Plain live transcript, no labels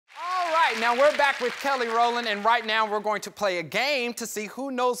right, now we're back with Kelly Rowland, and right now we're going to play a game to see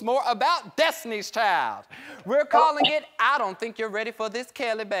who knows more about Destiny's Child. We're calling it, I Don't Think You're Ready for This,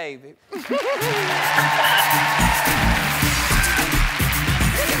 Kelly, baby.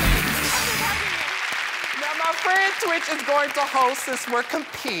 My friend Twitch is going to host since we're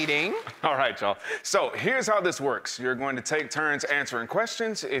competing. All right, y'all. So here's how this works. You're going to take turns answering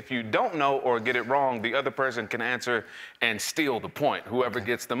questions. If you don't know or get it wrong, the other person can answer and steal the point. Whoever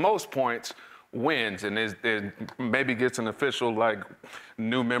gets the most points wins, and it maybe gets an official, like,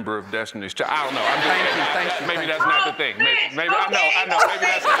 new member of Destiny's Child. I don't know. Thank you. Maybe that's not the thing. Maybe I know. Maybe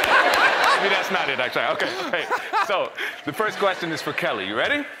that's not it. Maybe that's not it, actually. Okay. So the first question is for Kelly. You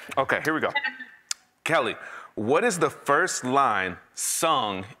ready? Okay, here we go. Kelly, what is the first line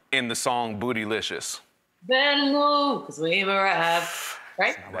sung in the song Bootylicious? Then move, 'cause we've arrived.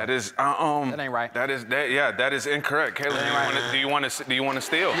 Right? That is, That ain't right. That is incorrect. Kelly, do you want to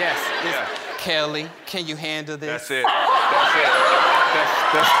steal? Yes. Yeah. Kelly, can you handle this? That's it. That's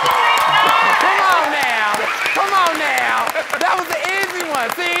Come on now. That was the easy one.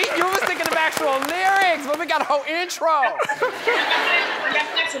 See, you was thinking of actual lyrics, but we got a whole intro. I got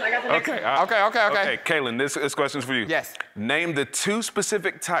the next one. Okay. Okay. Kaylin, this question's for you. Yes. Name the two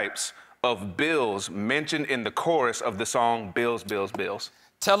specific types of bills mentioned in the chorus of the song Bills, Bills, Bills.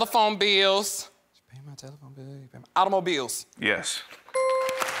 Telephone bills. Pay my telephone bill. Automobiles. Yes.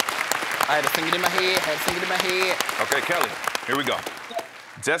 I had to sing it in my head. Okay, Kelly, here we go.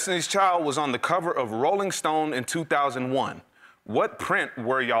 Destiny's Child was on the cover of Rolling Stone in 2001. What print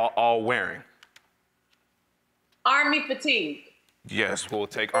were y'all all wearing? Army fatigue. Yes, we'll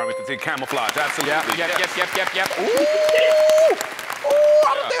take Army Fatigue camouflage. Absolutely. Yep. Ooh,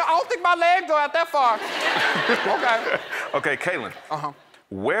 I don't think my legs go out that far. Okay. Okay, Kaylin.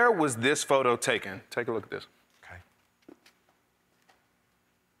 Where was this photo taken? Take a look at this. Okay.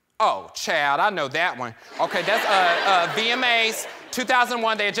 Oh, Chad, I know that one. Okay, that's VMAs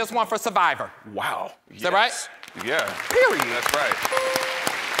 2001. They had just won for Survivor. Wow. Is that right? Yeah. Period. That's right.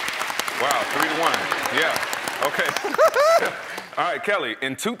 Wow, 3-1. Yeah. Okay. All right, Kelly.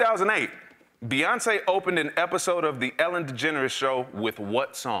 In 2008, Beyonce opened an episode of The Ellen DeGeneres Show with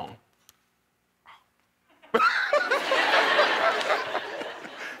what song?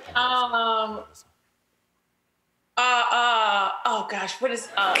 Oh gosh, what is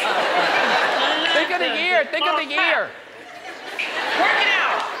Think of the year. Work it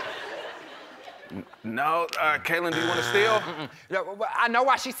out. No, Kaylin, do you want to steal? I know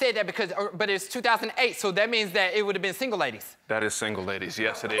why she said that but it's 2008, so that means that it would have been Single Ladies. That is Single Ladies.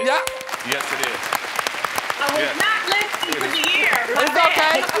 Yes, it is. Yeah. Yes, it is. I was not listening to the year. It's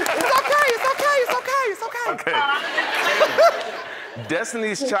okay. Okay.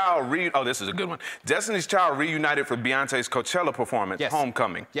 Destiny's Child this is a good one. Destiny's Child reunited for Beyonce's Coachella performance,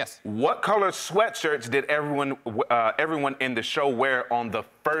 Homecoming. Yes. What color sweatshirts did everyone in the show wear on the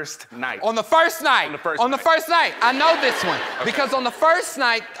first night? On the first night. I know this one because on the first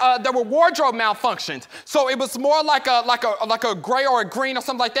night there were wardrobe malfunctions, so it was more like a gray or a green or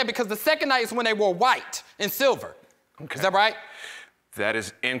something like that. Because the second night is when they wore white and silver. Okay. Is that right? That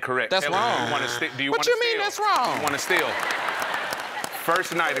is incorrect. That's wrong. Do you want to steal? What you mean that's wrong? You want to steal?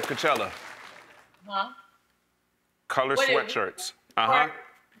 First night at Coachella. Color sweatshirts.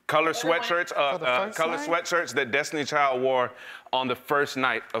 Color sweatshirts. Color sweatshirts that Destiny Child wore on the first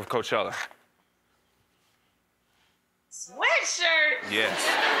night of Coachella. Sweatshirt. Yes.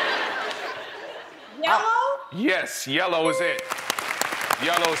 Yellow. Yes, yellow is it.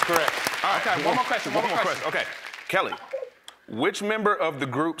 Yellow is correct. All right, Okay, one more question. Okay, Kelly, which member of the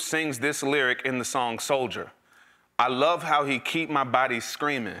group sings this lyric in the song Soldier? I love how he keep my body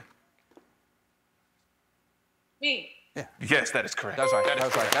screaming. Me. Yeah. Yes, that is correct. That was right. That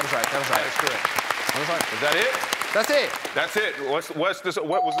is correct. That is correct. Is that it? That's it. What was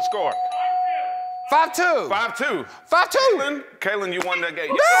the score? 5-2. 5-2. 5-2. Kaylin, you won that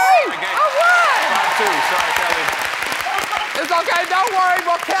game. Me! I won! 5-2. Sorry, Kelly. It's okay, don't worry.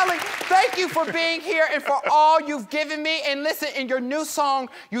 Well, Kelly, thank you for being here and for all you've given me. And listen, in your new song,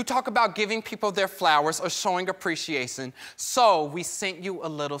 you talk about giving people their flowers or showing appreciation. So we sent you a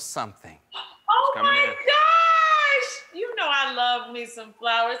little something. Oh my gosh! You know I love me some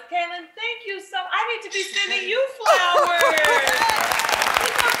flowers. Kalen, thank you so much. I need to be sending you flowers.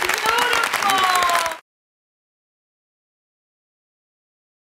 You look beautiful.